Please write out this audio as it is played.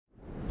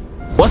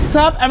What's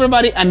up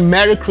everybody and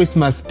Merry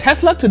Christmas.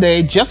 Tesla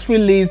today just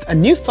released a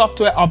new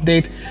software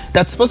update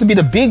that's supposed to be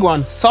the big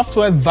one,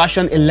 software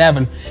version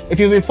 11. If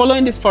you've been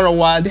following this for a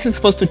while, this is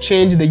supposed to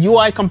change the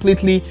UI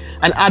completely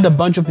and add a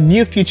bunch of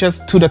new features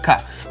to the car.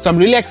 So I'm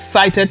really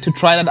excited to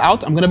try that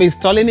out. I'm going to be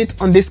installing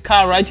it on this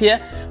car right here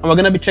and we're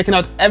going to be checking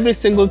out every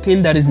single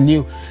thing that is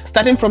new.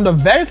 Starting from the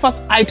very first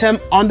item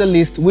on the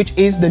list, which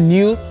is the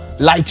new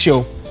light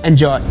show.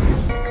 Enjoy.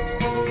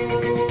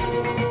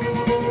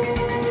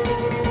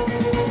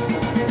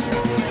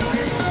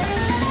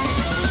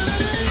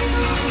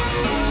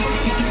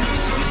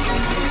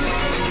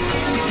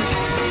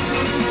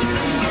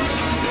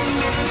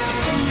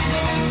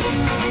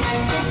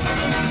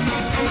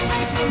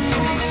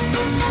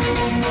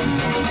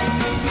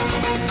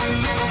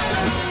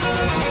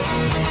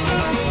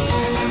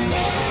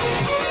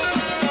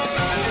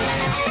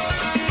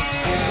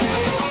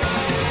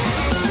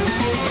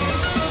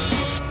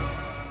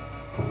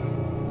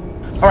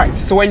 Alright,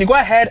 so when you go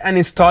ahead and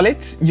install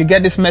it, you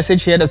get this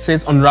message here that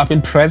says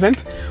unwrapping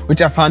present,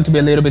 which I found to be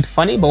a little bit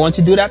funny. But once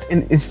you do that,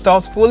 it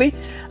installs fully,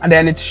 and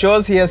then it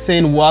shows here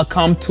saying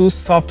welcome to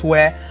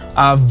software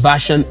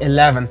version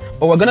 11.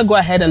 But we're gonna go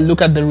ahead and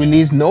look at the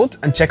release note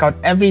and check out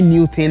every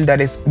new thing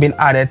that is been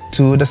added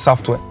to the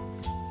software.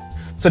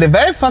 So the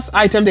very first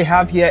item they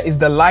have here is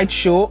the light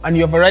show, and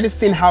you've already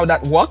seen how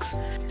that works.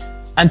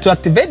 And to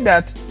activate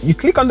that, you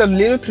click on the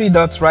little three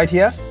dots right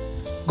here,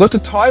 go to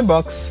toy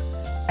box,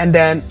 and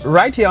then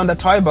right here on the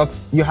toy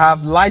box, you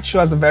have light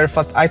show as the very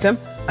first item,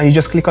 and you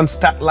just click on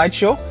start light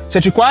show. So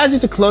it requires you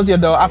to close your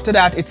door. After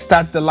that, it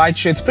starts the light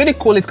show. It's pretty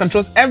cool. It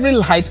controls every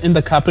light in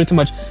the car, pretty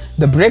much.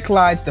 The brake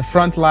lights, the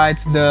front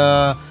lights,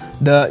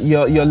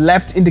 your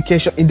left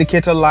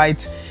indicator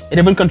light. It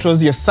even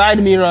controls your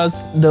side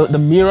mirrors, the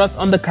mirrors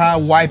on the car,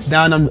 wipe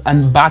down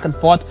and back and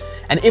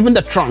forth, and even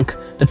the trunk.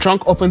 The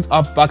trunk opens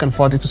up back and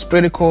forth. It's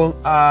pretty cool.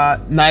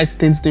 Nice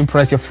things to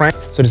impress your friend.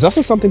 So there's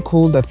also something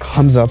cool that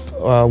comes up,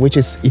 which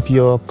is if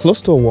you're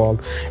close to a wall,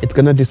 it's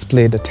gonna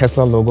display the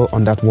Tesla logo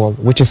on that wall,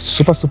 which is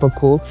super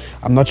cool.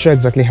 I'm not sure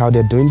exactly how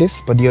they're doing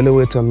this, but the only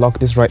way to unlock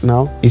this right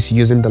now is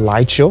using the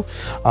light show.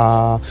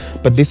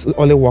 But this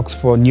only works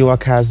for newer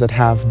cars that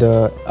have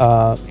the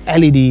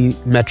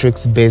LED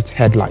matrix based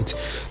headlights.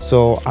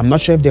 So I'm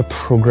not sure if they're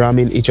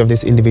programming each of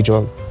these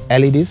individual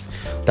LEDs.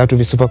 That would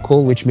be super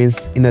cool, which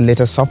means in a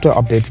later software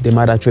update they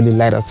might actually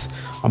let us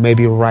or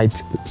maybe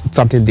write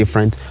something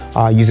different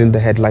using the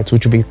headlights,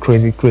 which would be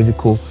crazy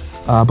cool.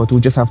 But we'll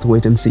just have to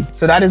wait and see.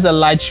 So that is the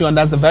light show, and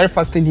that's the very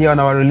first thing here on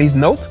our release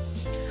note.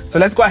 So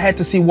let's go ahead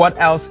to see what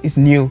else is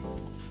new.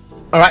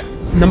 All right,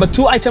 number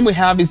 2 item we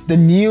have is the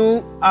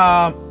new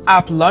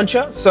app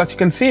launcher. So as you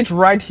can see it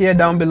right here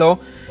down below,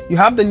 you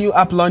have the new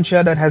app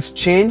launcher that has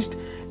changed.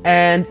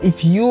 And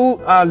if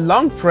you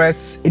long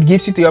press, it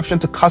gives you the option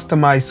to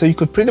customize. So you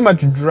could pretty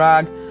much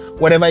drag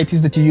whatever it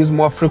is that you use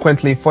more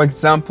frequently. For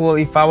example,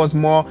 if I was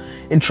more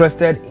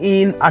interested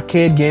in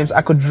arcade games,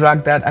 I could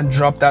drag that and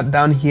drop that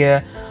down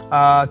here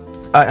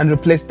and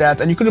replace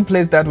that. And you could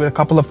replace that with a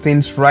couple of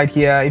things right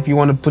here. If you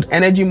want to put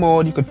energy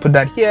mode, you could put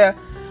that here,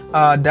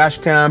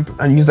 Dashcam,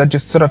 and use that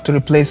just sort of to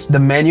replace the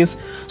menus.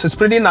 So it's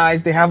pretty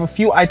nice. They have a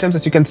few items,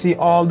 as you can see,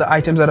 all the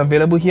items that are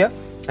available here,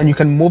 and you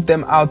can move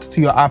them out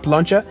to your app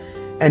launcher.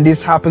 And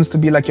this happens to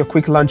be like your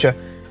quick launcher.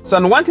 So,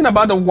 and one thing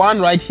about the one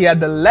right here at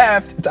the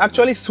left, it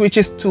actually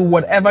switches to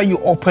whatever you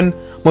open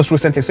most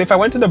recently. So if I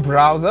went to the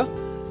browser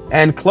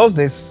and close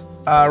this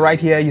right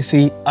here, you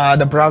see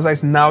the browser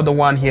is now the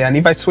one here. And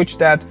if I switch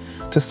that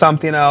to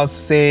something else,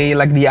 say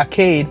like the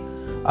arcade,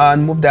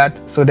 and move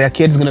that, so the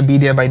arcade is going to be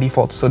there by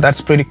default. So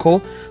that's pretty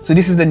cool. So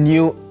this is the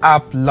new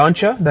app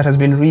launcher that has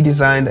been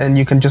redesigned, and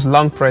you can just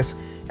long press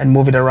and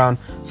move it around.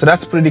 So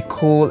that's pretty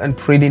cool and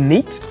pretty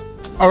neat.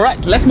 All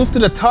right, let's move to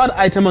the third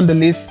item on the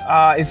list.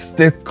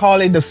 They call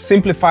it the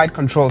Simplified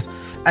Controls.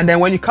 And then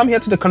when you come here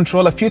to the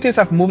control, a few things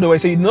have moved away.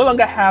 So you no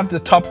longer have the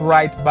top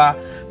right bar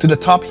to the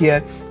top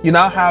here. You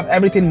now have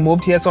everything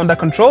moved here. So under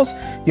controls,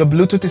 your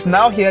Bluetooth is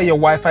now here, your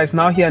Wi-Fi is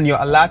now here, and your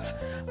alerts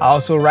are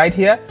also right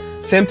here.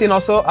 Same thing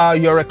also,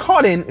 your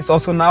recording is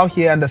also now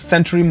here, and the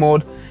Sentry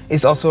mode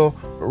is also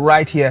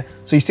right here.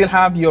 So you still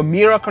have your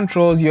mirror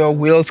controls, your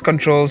wheels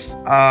controls,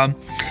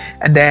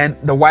 and then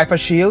the wiper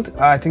shield.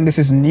 I think this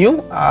is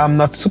new. I'm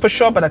not super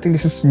sure, but I think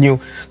this is new.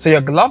 So your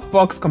glove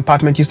box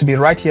compartment used to be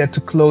right here to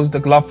close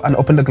the glove and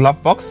open the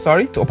glove box.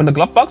 Sorry, to open the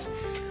glove box.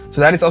 So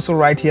that is also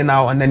right here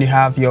now. And then you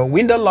have your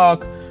window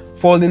lock,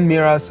 folding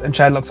mirrors, and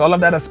child lock. So all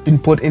of that has been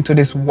put into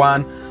this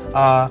one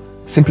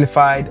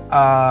simplified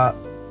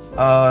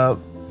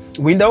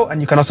window, and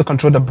you can also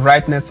control the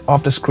brightness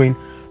of the screen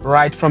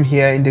right from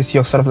here in this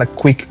your sort of like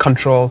quick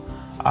control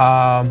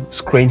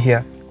screen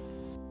here.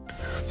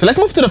 So let's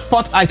move to the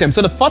fourth item.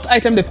 So the fourth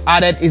item they've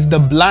added is the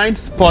blind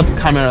spot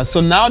camera. So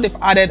now they've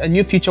added a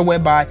new feature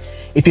whereby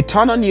if you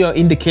turn on your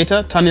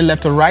indicator, turning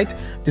left or right,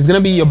 there's going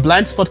to be your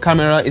blind spot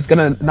camera. It's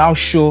going to now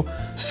show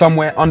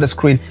somewhere on the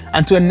screen.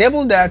 And to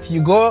enable that,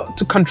 you go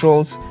to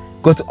controls,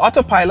 go to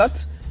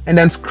autopilot, and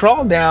then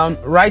scroll down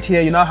right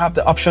here. You now have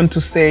the option to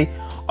say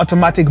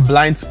automatic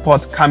blind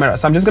spot camera.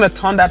 So I'm just going to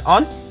turn that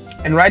on.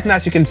 And right now,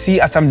 as you can see,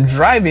 as I'm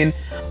driving,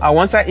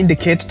 once I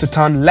indicate to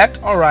turn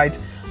left or right,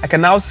 I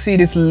can now see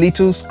this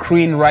little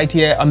screen right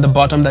here on the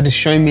bottom that is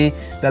showing me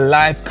the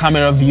live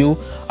camera view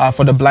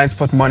for the blind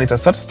spot monitor.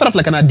 So sort of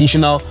like an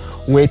additional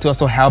way to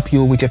also help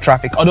you with your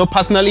traffic. Although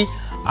personally,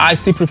 I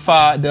still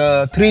prefer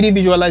the 3D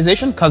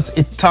visualization because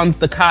it turns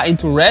the car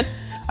into red.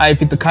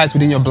 If the car is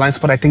within your blind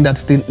spot, I think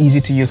that's still easy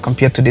to use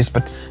compared to this,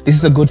 but this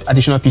is a good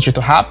additional feature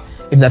to have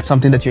if that's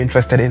something that you're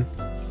interested in.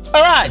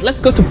 All right, let's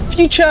go to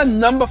feature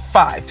number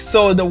 5.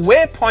 So the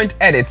Waypoint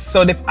Edit.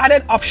 So they've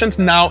added options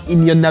now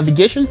in your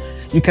navigation.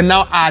 You can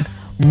now add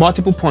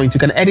multiple points. You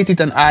can edit it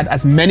and add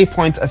as many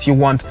points as you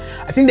want.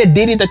 I think they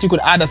did it that you could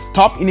add a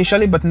stop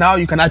initially, but now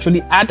you can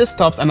actually add the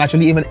stops and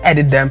actually even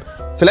edit them.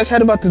 So let's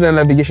head over to the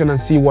navigation and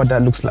see what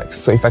that looks like.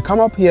 So if I come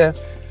up here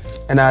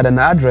and add an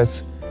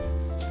address,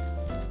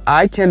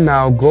 I can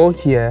now go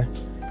here.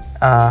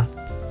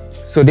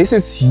 So this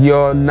is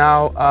your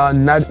now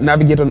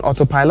navigate on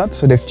autopilot.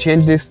 So they've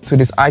changed this to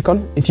this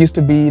icon. It used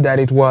to be that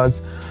it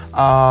was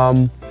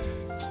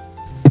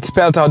it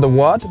spelled out the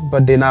word,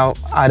 but they now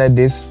added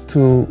this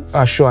to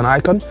show an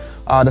icon.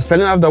 The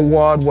spelling of the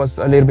word was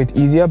a little bit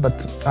easier, but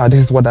this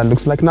is what that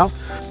looks like now.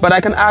 But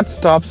I can add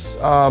stops.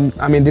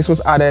 I mean, this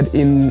was added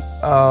in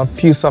a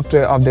few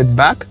software update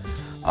back.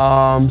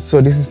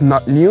 So this is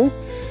not new.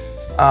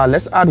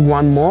 Let's add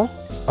one more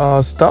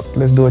stop.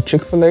 Let's do a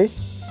Chick-fil-A.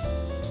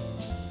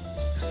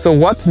 So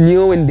what's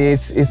new in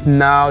this is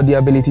now the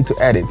ability to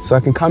edit. So I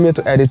can come here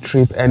to edit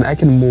trip and I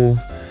can move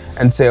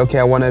and say, okay,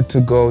 I wanted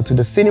to go to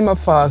the cinema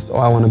first, or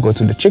I want to go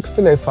to the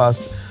Chick-fil-A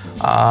first.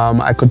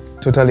 I could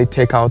totally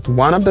take out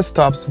one of the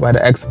stops by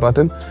the X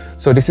button.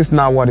 So this is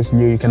now what is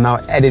new. You can now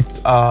edit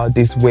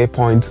this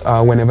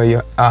waypoint whenever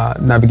you're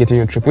navigating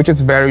your trip, which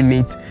is very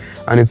neat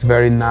and it's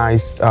very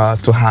nice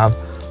to have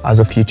as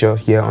a feature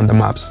here on the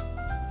maps.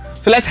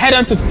 So let's head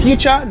on to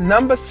feature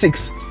number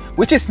 6,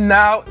 which is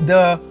now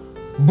the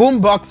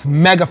Boombox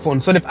megaphone.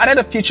 So they've added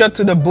a feature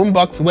to the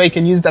Boombox where you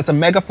can use it as a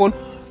megaphone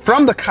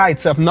from the car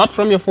itself, not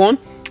from your phone,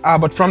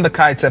 but from the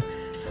car itself.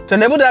 To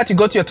enable that, you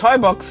go to your toy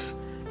box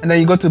and then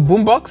you go to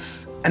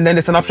Boombox, and then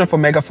there's an option for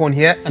megaphone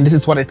here, and this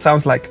is what it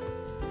sounds like.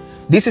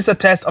 This is a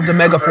test of the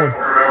megaphone.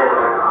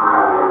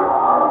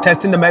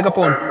 Testing the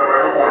megaphone.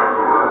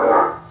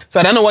 So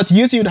I don't know what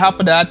use you'd have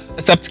for that,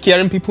 except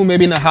scaring people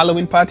maybe in a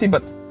Halloween party,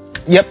 but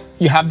yep,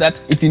 you have that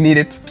if you need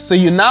it. So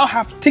you now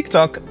have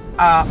TikTok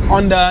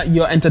under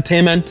your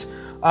entertainment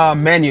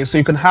menu. So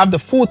you can have the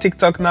full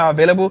TikTok now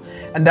available,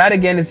 and that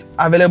again is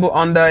available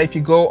under, if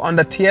you go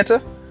under theater,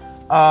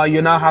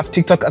 you now have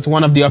TikTok as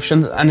one of the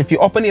options. And if you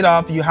open it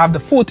up, you have the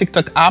full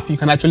TikTok app. You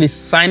can actually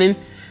sign in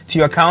to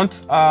your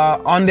account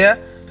on there.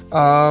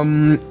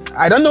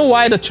 I don't know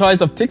why the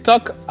choice of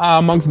TikTok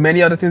amongst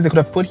many other things they could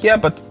have put here,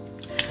 but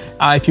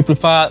if you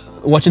prefer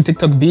watching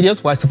TikTok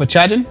videos while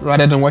supercharging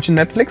rather than watching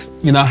Netflix,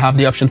 you now have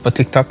the option for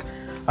TikTok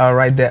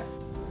right there.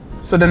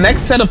 So the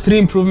next set of 3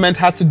 improvements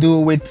has to do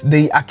with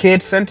the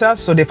arcade center.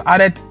 So they've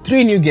added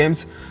 3 new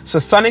games. So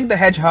Sonic the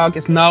Hedgehog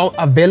is now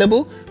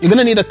available. You're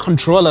gonna need a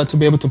controller to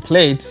be able to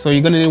play it. So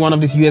you're gonna need one of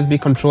these USB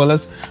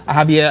controllers. I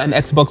have here an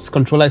Xbox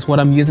controller is what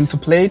I'm using to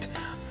play it.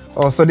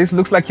 Oh, so this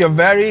looks like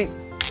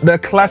the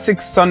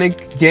classic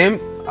Sonic game.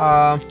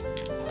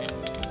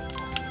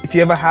 If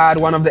you ever had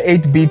one of the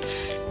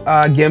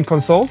 8-bit game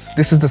consoles,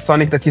 this is the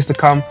Sonic that used to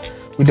come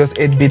with those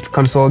 8-bit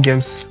console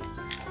games.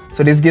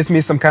 So this gives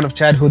me some kind of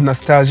childhood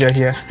nostalgia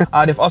here.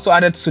 They've also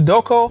added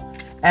Sudoku,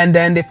 and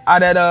then they've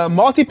added a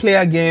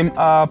multiplayer game,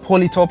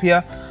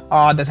 Polytopia,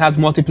 that has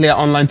multiplayer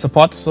online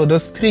support. So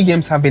those 3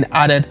 games have been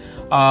added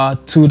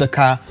to the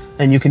car,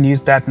 and you can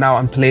use that now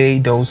and play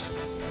those.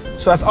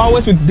 So as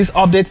always with these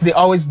updates, they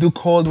always do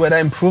cold weather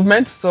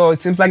improvements. So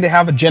it seems like they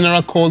have a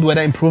general cold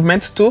weather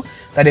improvements too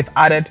that they've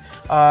added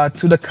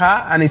to the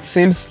car, and it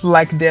seems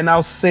like they're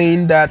now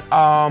saying that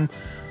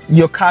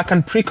your car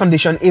can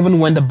precondition even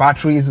when the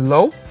battery is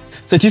low.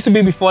 So it used to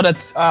be before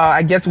that,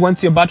 I guess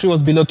once your battery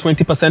was below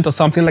 20% or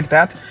something like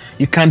that,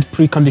 you can't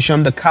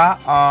precondition the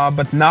car.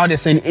 But now they're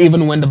saying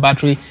even when the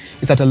battery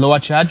is at a lower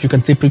charge, you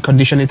can still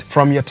precondition it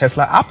from your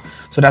Tesla app.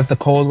 So that's the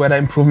cold weather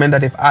improvement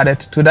that they've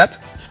added to that.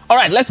 All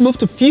right, let's move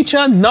to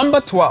feature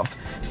number 12.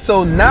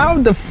 So now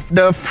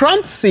the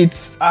front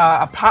seats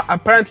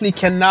apparently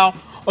can now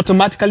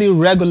automatically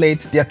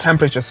regulate their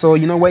temperature. So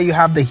you know where you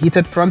have the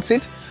heated front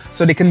seat?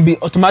 So they can be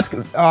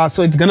automatic.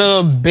 So it's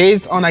gonna,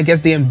 based on, I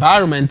guess, the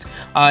environment,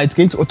 it's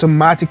going to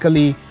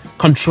automatically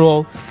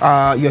control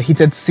your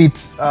heated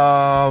seat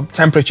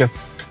temperature.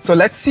 So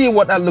let's see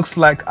what that looks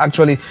like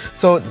actually.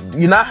 So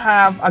you now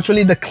have,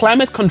 actually the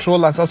climate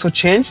control has also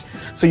changed.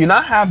 So you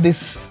now have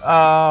this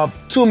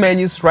 2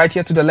 menus right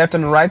here to the left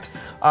and right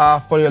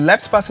for your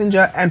left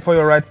passenger and for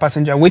your right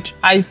passenger, which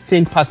I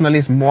think personally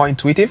is more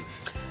intuitive.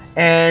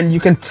 And you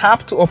can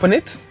tap to open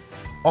it,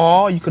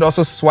 or you could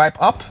also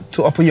swipe up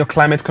to open your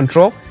climate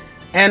control.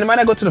 And when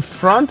I go to the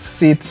front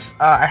seats,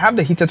 I have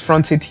the heated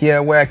front seat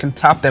here where I can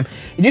tap them.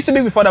 It used to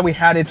be before that we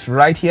had it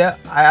right here.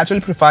 I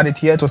actually preferred it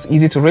here. It was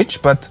easy to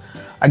reach, but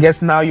I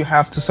guess now you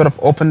have to sort of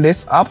open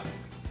this up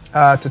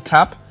to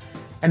tap.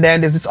 And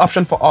then there's this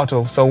option for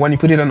auto. So when you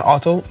put it on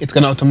auto, it's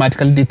going to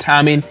automatically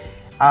determine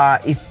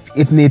if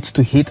it needs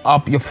to heat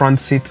up your front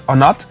seat or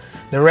not.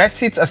 The rear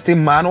seats are still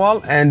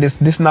manual, and there's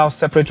this now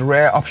separate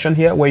rear option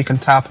here where you can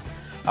tap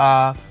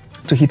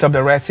to heat up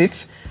the rear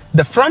seats.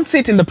 The front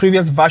seat in the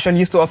previous version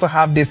used to also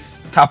have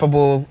this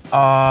tappable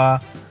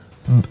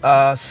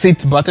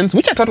seat buttons,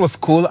 which I thought was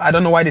cool. I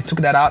don't know why they took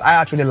that out. I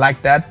actually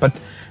like that, but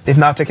they've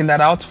now taken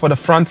that out. For the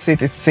front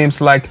seat, it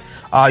seems like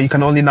you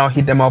can only now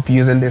heat them up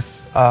using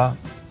this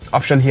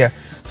option here.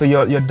 So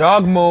your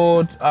dog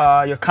mode,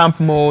 your camp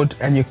mode,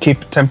 and your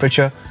keep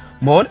temperature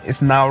mode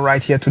is now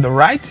right here to the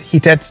right.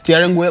 Heated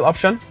steering wheel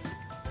option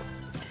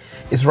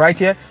is right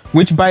here,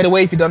 which, by the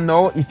way, if you don't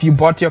know, if you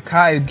bought your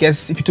car, I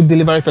guess if you took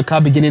delivery of your car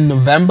beginning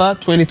November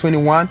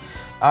 2021,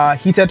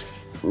 heated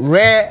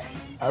rear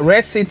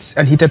seats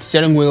and heated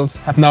steering wheels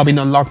have now been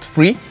unlocked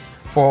free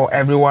for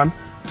everyone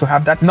to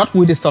have that. Not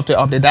with the software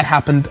update, that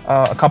happened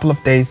a couple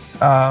of days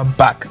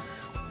back.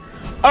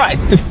 All right,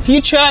 to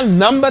feature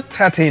number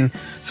 13.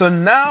 So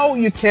now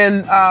you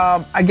can,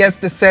 I guess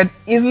they said,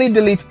 easily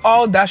delete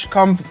all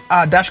dashcam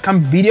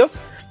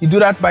videos. You do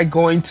that by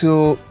going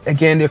to,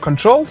 again, your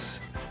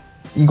controls.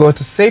 You go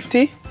to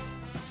safety,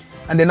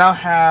 and they now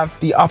have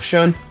the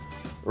option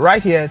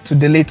right here to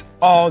delete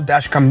all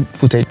dashcam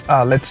footage.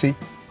 Let's see.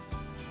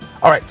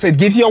 All right, so it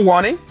gives you a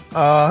warning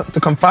to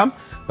confirm,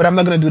 but I'm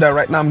not going to do that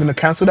right now. I'm going to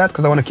cancel that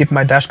because I want to keep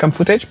my dashcam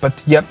footage.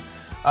 But yep,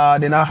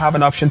 they now have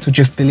an option to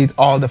just delete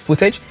all the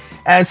footage.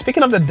 And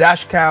speaking of the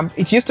dashcam,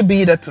 it used to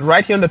be that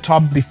right here on the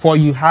top before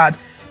you had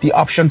the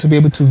option to be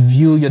able to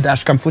view your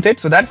dashcam footage.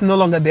 So that's no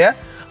longer there.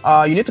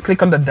 You need to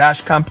click on the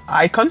dashcam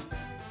icon.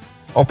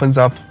 Opens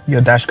up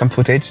your dashcam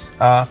footage.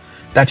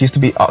 That used to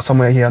be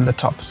somewhere here on the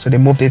top. So they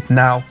moved it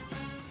now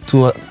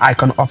to an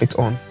icon of its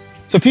own.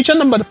 So feature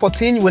number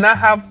 14, we now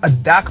have a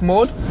dark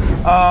mode.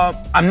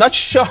 I'm not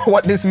sure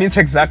what this means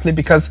exactly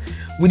because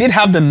we did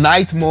have the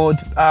night mode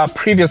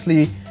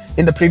previously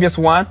in the previous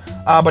one.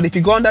 But if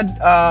you go on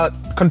that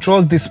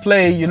controls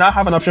display, you now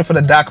have an option for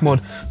the dark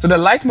mode. So the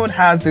light mode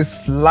has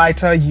this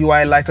lighter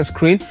UI, lighter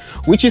screen,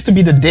 which used to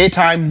be the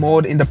daytime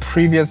mode in the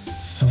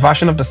previous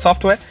version of the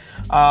software.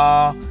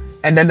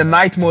 And then the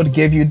night mode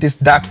gave you this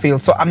dark feel.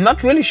 So I'm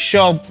not really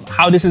sure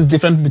how this is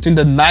different between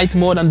the night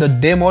mode and the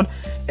day mode.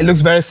 It looks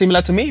very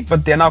similar to me,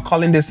 but they're now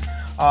calling this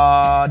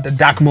the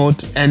dark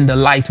mode and the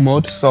light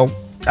mode. So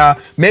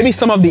maybe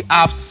some of the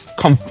apps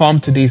conform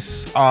to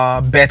this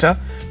better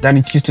than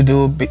it used to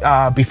do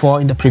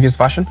before in the previous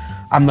version.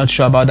 I'm not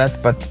sure about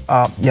that, but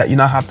yeah, you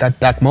now have that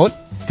dark mode.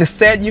 They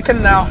said you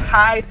can now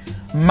hide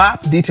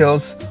map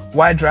details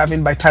while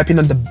driving by typing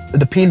on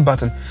the pin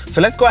button.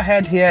 So let's go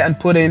ahead here and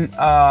put in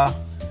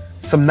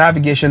some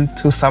navigation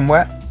to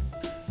somewhere.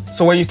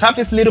 So when you tap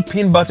this little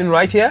pin button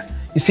right here,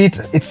 you see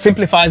it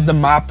simplifies the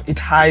map. It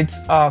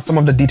hides some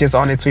of the details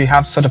on it, so you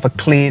have sort of a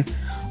clean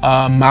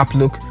map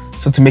look,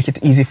 so to make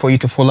it easy for you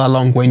to follow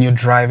along when you're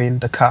driving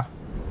the car.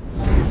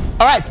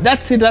 All right,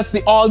 that's it. That's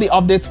all the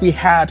updates we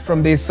had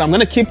from this. So I'm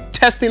gonna keep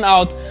testing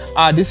out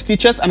these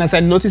features, and as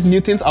I notice new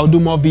things, I'll do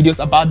more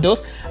videos about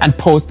those and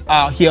post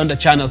here on the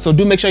channel. So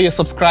do make sure you're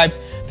subscribed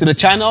to the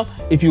channel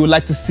if you would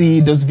like to see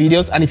those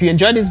videos. And if you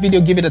enjoyed this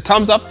video, give it a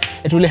thumbs up.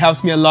 It really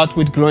helps me a lot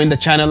with growing the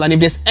channel. And if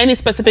there's any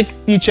specific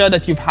feature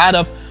that you've heard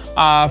of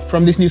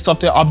from this new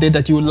software update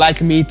that you would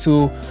like me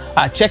to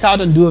check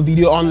out and do a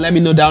video on, let me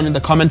know down in the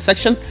comment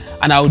section,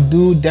 and I'll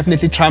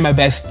definitely try my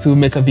best to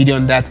make a video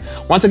on that.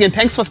 Once again,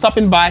 thanks for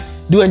stopping by.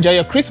 Do enjoy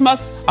your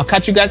Christmas. I'll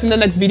catch you guys in the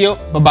next video.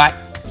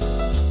 Bye-bye.